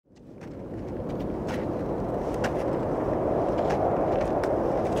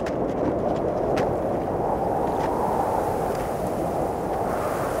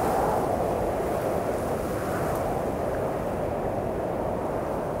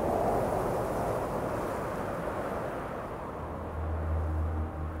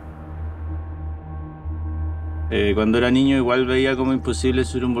Cuando era niño igual veía como imposible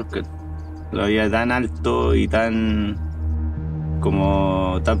subir un volcán. Lo veía tan alto y tan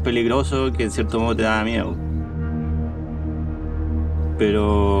peligroso que en cierto modo te daba miedo.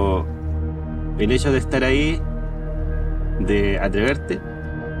 Pero el hecho de estar ahí, de atreverte,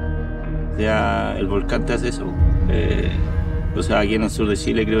 o sea, el volcán te hace eso. O sea, aquí en el sur de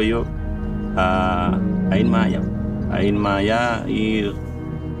Chile, creo yo, a ir más allá. A ir más allá y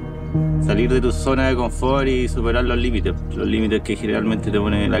salir de tu zona de confort y superar los límites que generalmente te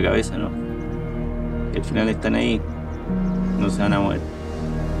ponen en la cabeza, ¿no? Que al final están ahí, no se van a mover.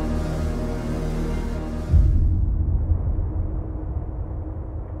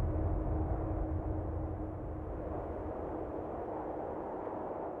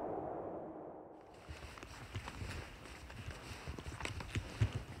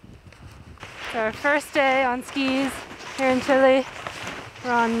 It's our first day on skis here in Chile.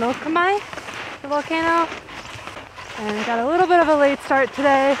 We're on Locomai, the volcano, and we got a little bit of a late start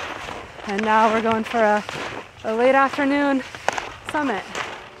today, and now we're going for a late afternoon summit.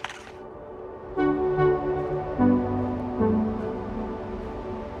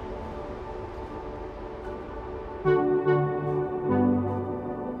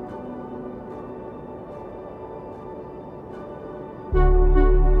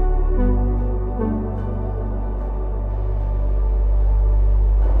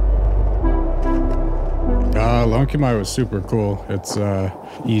 Locomai was super cool. It's a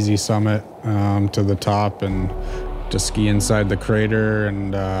easy summit to the top and to ski inside the crater,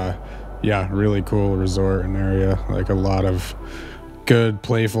 and yeah, really cool resort and area. Like a lot of good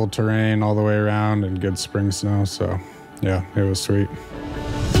playful terrain all the way around and good spring snow. So yeah, it was sweet.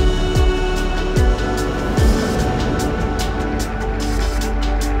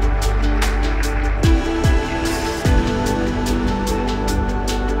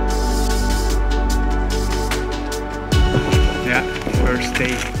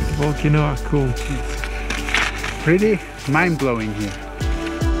 Volcano are cool. Pretty mind-blowing here.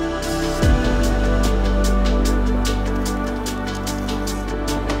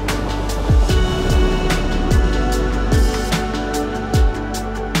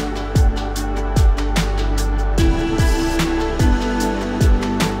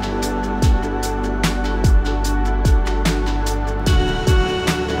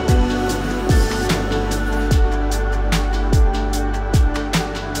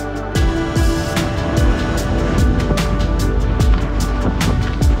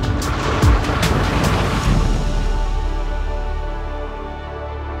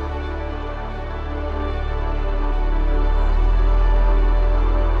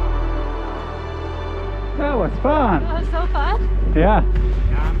 That was fun. That was so fun. Yeah.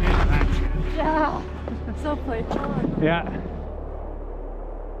 Yeah. So playful. Yeah.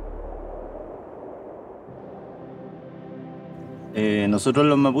 Nosotros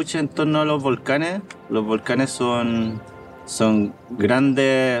los mapuches, en torno a los volcanes son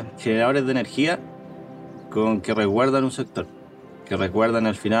grandes generadores de energía que resguardan un sector, que resguardan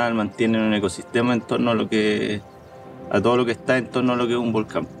al final, mantienen un ecosistema en torno a todo lo que está en torno a lo que es un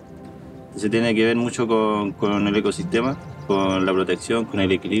volcán. Entonces tiene que ver mucho con el ecosistema, con la protección, con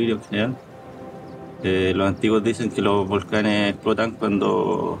el equilibrio en general. Los antiguos dicen que los volcanes explotan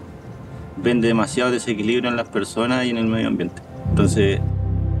cuando ven demasiado desequilibrio en las personas y en el medio ambiente. Entonces,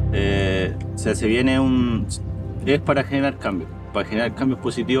 se viene es para generar cambios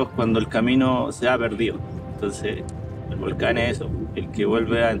positivos cuando el camino se ha perdido. Entonces, el volcán es eso, el que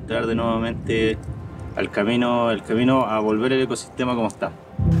vuelve a entrar de nuevamente al camino, a volver el ecosistema como está.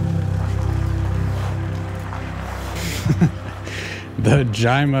 The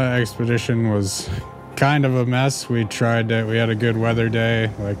Jaima expedition was kind of a mess. We had a good weather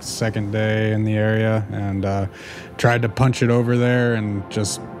day, like second day in the area, and tried to punch it over there and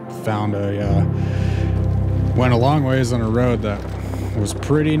just found went a long ways on a road that was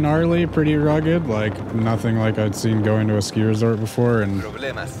pretty gnarly, pretty rugged, like nothing like I'd seen going to a ski resort before, and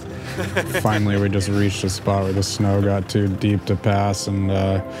finally we just reached a spot where the snow got too deep to pass, and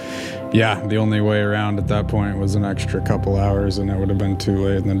yeah, the only way around at that point was an extra couple hours, and it would have been too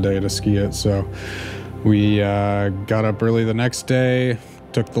late in the day to ski it. So we got up early the next day,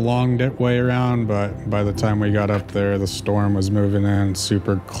 took the long way around, but by the time we got up there, the storm was moving in,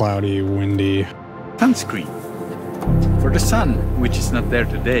 super cloudy, windy. Sunscreen for the sun, which is not there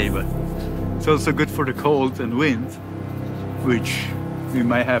today, but it's also good for the cold and wind, which we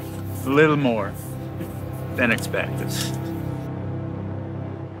might have a little more than expected.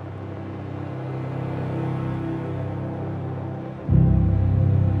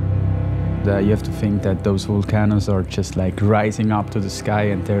 You have to think that those volcanoes are just like rising up to the sky,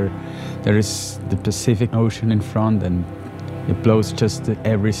 and there is the Pacific Ocean in front, and it blows just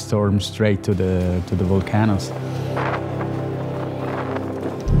every storm straight to the volcanoes.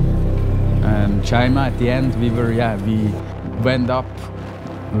 And Chaima, at the end, we went up,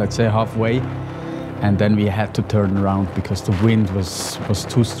 let's say halfway, and then we had to turn around because the wind was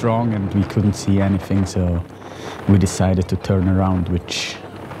too strong and we couldn't see anything, so we decided to turn around, which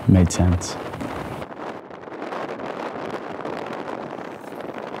made sense.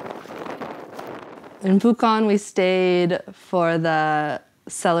 In Pucón, we stayed for the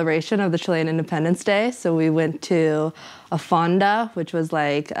celebration of the Chilean Independence Day. So we went to a fonda, which was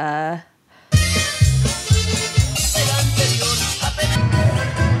like a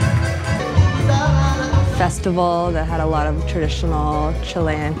festival that had a lot of traditional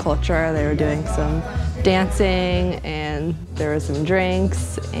Chilean culture. They were doing some dancing and there were some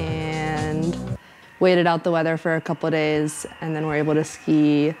drinks, and waited out the weather for a couple of days, and then we're able to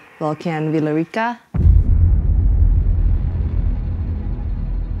ski Volcán Villarrica.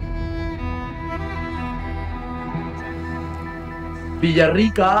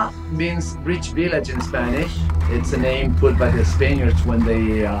 Villarrica means rich village in Spanish. It's a name put by the Spaniards when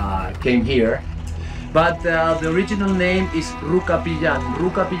they came here. But the original name is Ruca Pillan.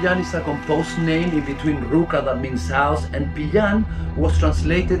 Ruca Pillan is a composed name in between Ruca, that means house, and Pillan was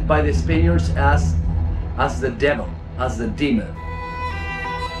translated by the Spaniards as the devil, as the demon.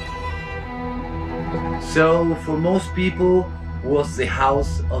 So for most people was the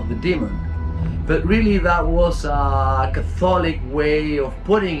house of the demon. But really that was a Catholic way of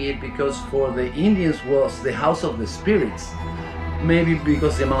putting it, because for the Indians was the house of the spirits. Maybe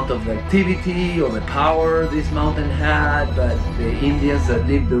because the amount of activity or the power this mountain had, but the Indians that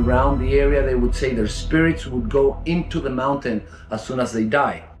lived around the area, they would say their spirits would go into the mountain as soon as they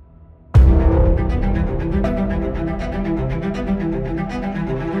die.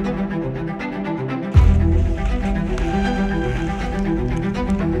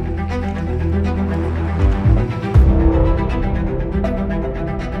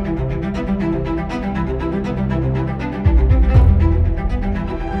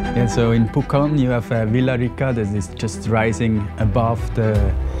 So in Pucón you have Villarrica that is just rising above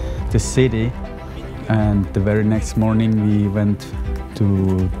the city, and the very next morning we went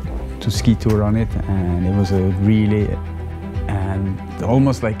to ski tour on it, and it was a really and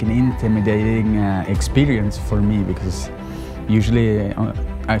almost like an intimidating experience for me, because usually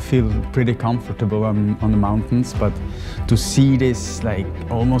I feel pretty comfortable on the mountains, but to see this like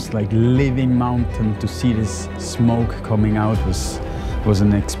almost like living mountain, to see this smoke coming out was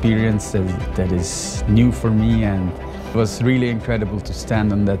an experience that is new for me, and it was really incredible to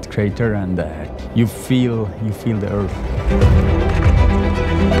stand on that crater, and you feel the earth.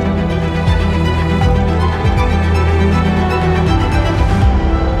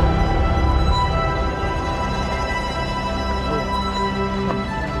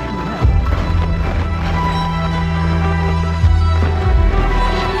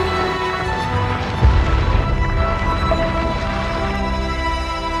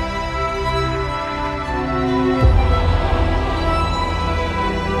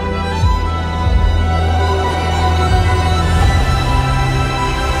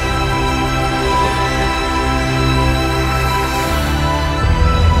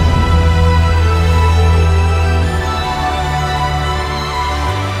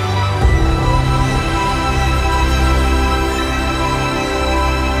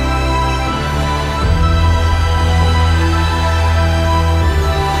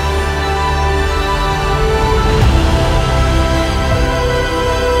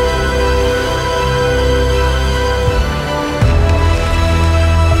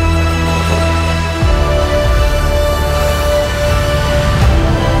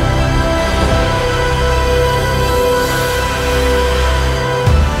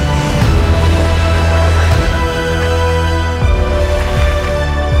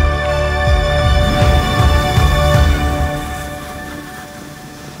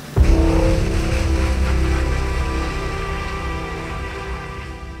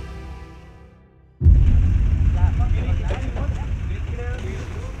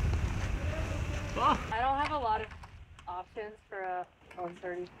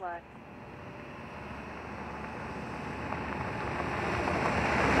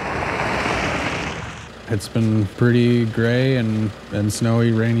 It's been pretty gray and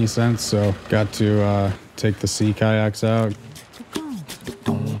snowy, rainy since, so got to take the sea kayaks out.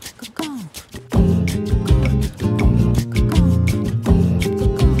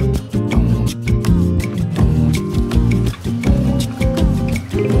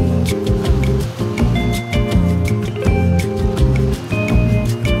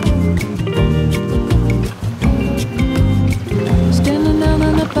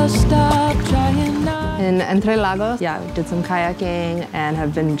 Entre Lagos, yeah, we did some kayaking and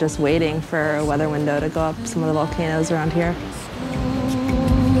have been just waiting for a weather window to go up some of the volcanoes around here.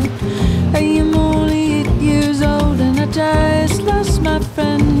 I am only 8 years old and I just lost my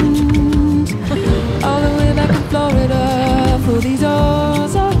friends. All the way back in Florida for these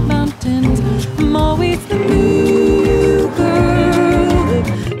Ozark mountains. I'm always the new girl,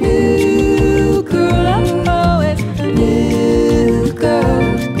 the new girl. I'm always the new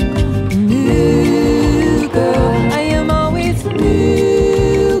girl, new girl. I am always the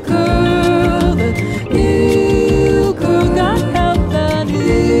new girl, the new girl. God help the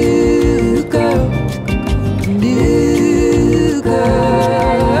new girl, new girl.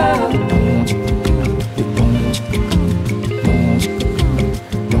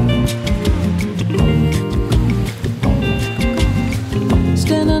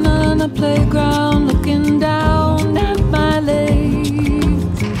 Standing on the playground, looking down at my legs.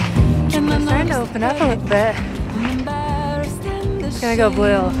 And I'm Starting to open up a little bit. It's gonna go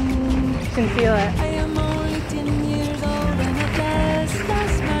blue. You can feel it. I am only 10 years old and I just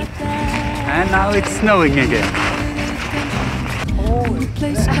lost my dad. And now it's snowing again. A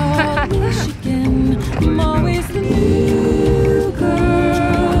place called Michigan. I'm always the new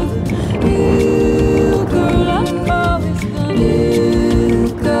girl, new girl. I'm always the new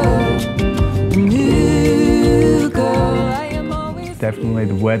girl, new girl. I am always Definitely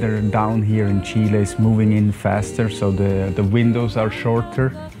the weather down here in Chile is moving in faster, so the windows are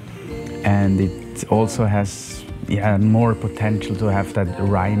shorter, and it also has more potential to have that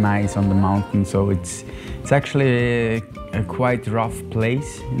rime ice on the mountain. So it's actually a quite rough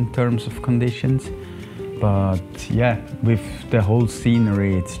place in terms of conditions, but yeah, with the whole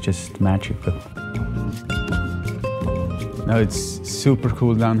scenery, it's just magical. No, it's super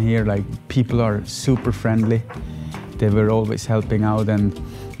cool down here. Like, people are super friendly. They were always helping out, and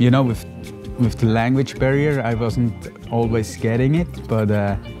you know, with the language barrier, I wasn't always getting it, but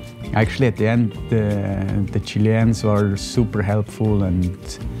actually at the end, the Chileans were super helpful and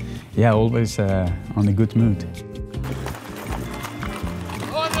yeah, always on a good mood.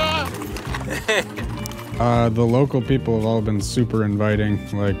 The local people have all been super inviting,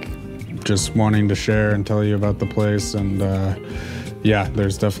 like just wanting to share and tell you about the place. And yeah,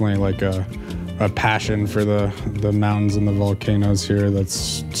 there's definitely like a passion for the mountains and the volcanoes here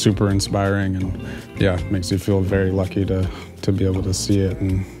that's super inspiring, and yeah, makes you feel very lucky to be able to see it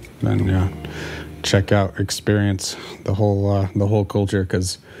and then yeah, check out, experience the whole culture,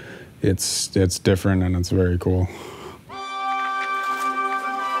 because it's different and it's very cool.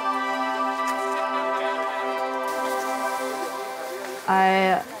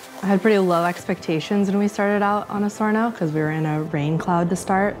 I had pretty low expectations when we started out on Osorno because we were in a rain cloud to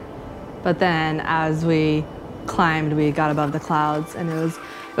start. But then as we climbed, we got above the clouds, and it was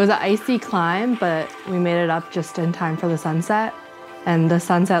an icy climb, but we made it up just in time for the sunset. And the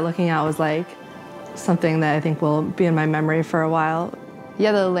sunset looking out was like something that I think will be in my memory for a while.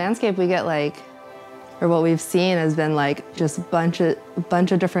 Yeah, the landscape we get or what we've seen has been like just a bunch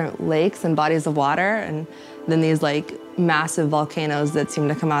of different lakes and bodies of water, and then these like massive volcanoes that seem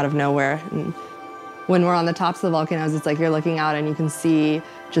to come out of nowhere. And when we're on the tops of the volcanoes, it's like you're looking out and you can see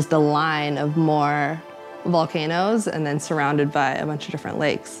just a line of more volcanoes and then surrounded by a bunch of different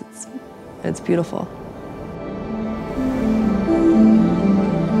lakes. It's beautiful.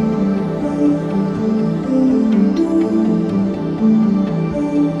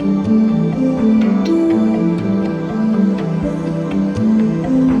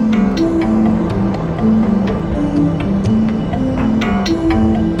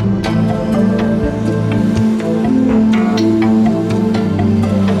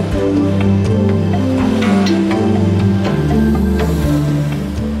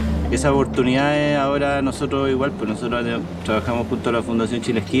 Esas oportunidades ahora nosotros igual, pues nosotros trabajamos junto a la Fundación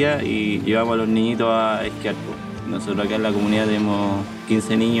Chile Esquía y llevamos a los niñitos a esquiar. Nosotros acá en la comunidad tenemos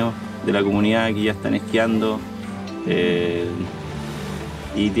 15 niños de la comunidad que ya están esquiando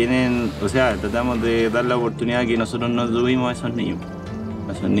y tienen, o sea, tratamos de dar la oportunidad que nosotros no tuvimos a esos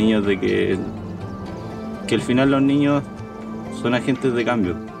niños de que al final los niños son agentes de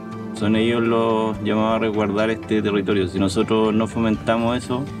cambio, son ellos los llamados a resguardar este territorio. Si nosotros no fomentamos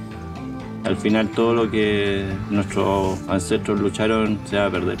eso, al final todo lo que nuestros ancestros lucharon se va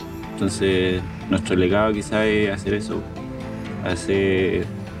a perder. Entonces nuestro legado quizás es hacer eso, hacer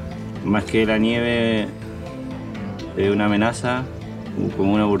más que la nieve una amenaza,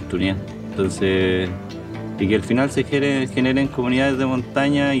 como una oportunidad. Entonces, y que al final se generen comunidades de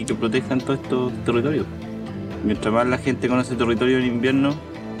montaña y que protejan todos estos territorios. Mientras más la gente conoce el territorio en invierno,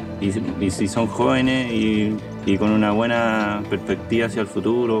 y si son jóvenes y con una buena perspectiva hacia el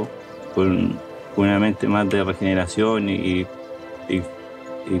futuro, con con una mente más de regeneración y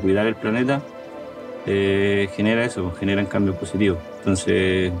cuidar el planeta, genera eso, generan cambios positivos.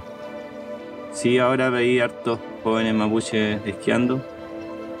 Entonces, sí, ahora veí hartos jóvenes mapuches esquiando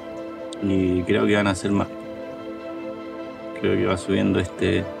y creo que van a ser más. Creo que va subiendo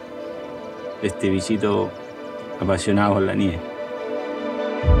este bichito apasionado por la nieve.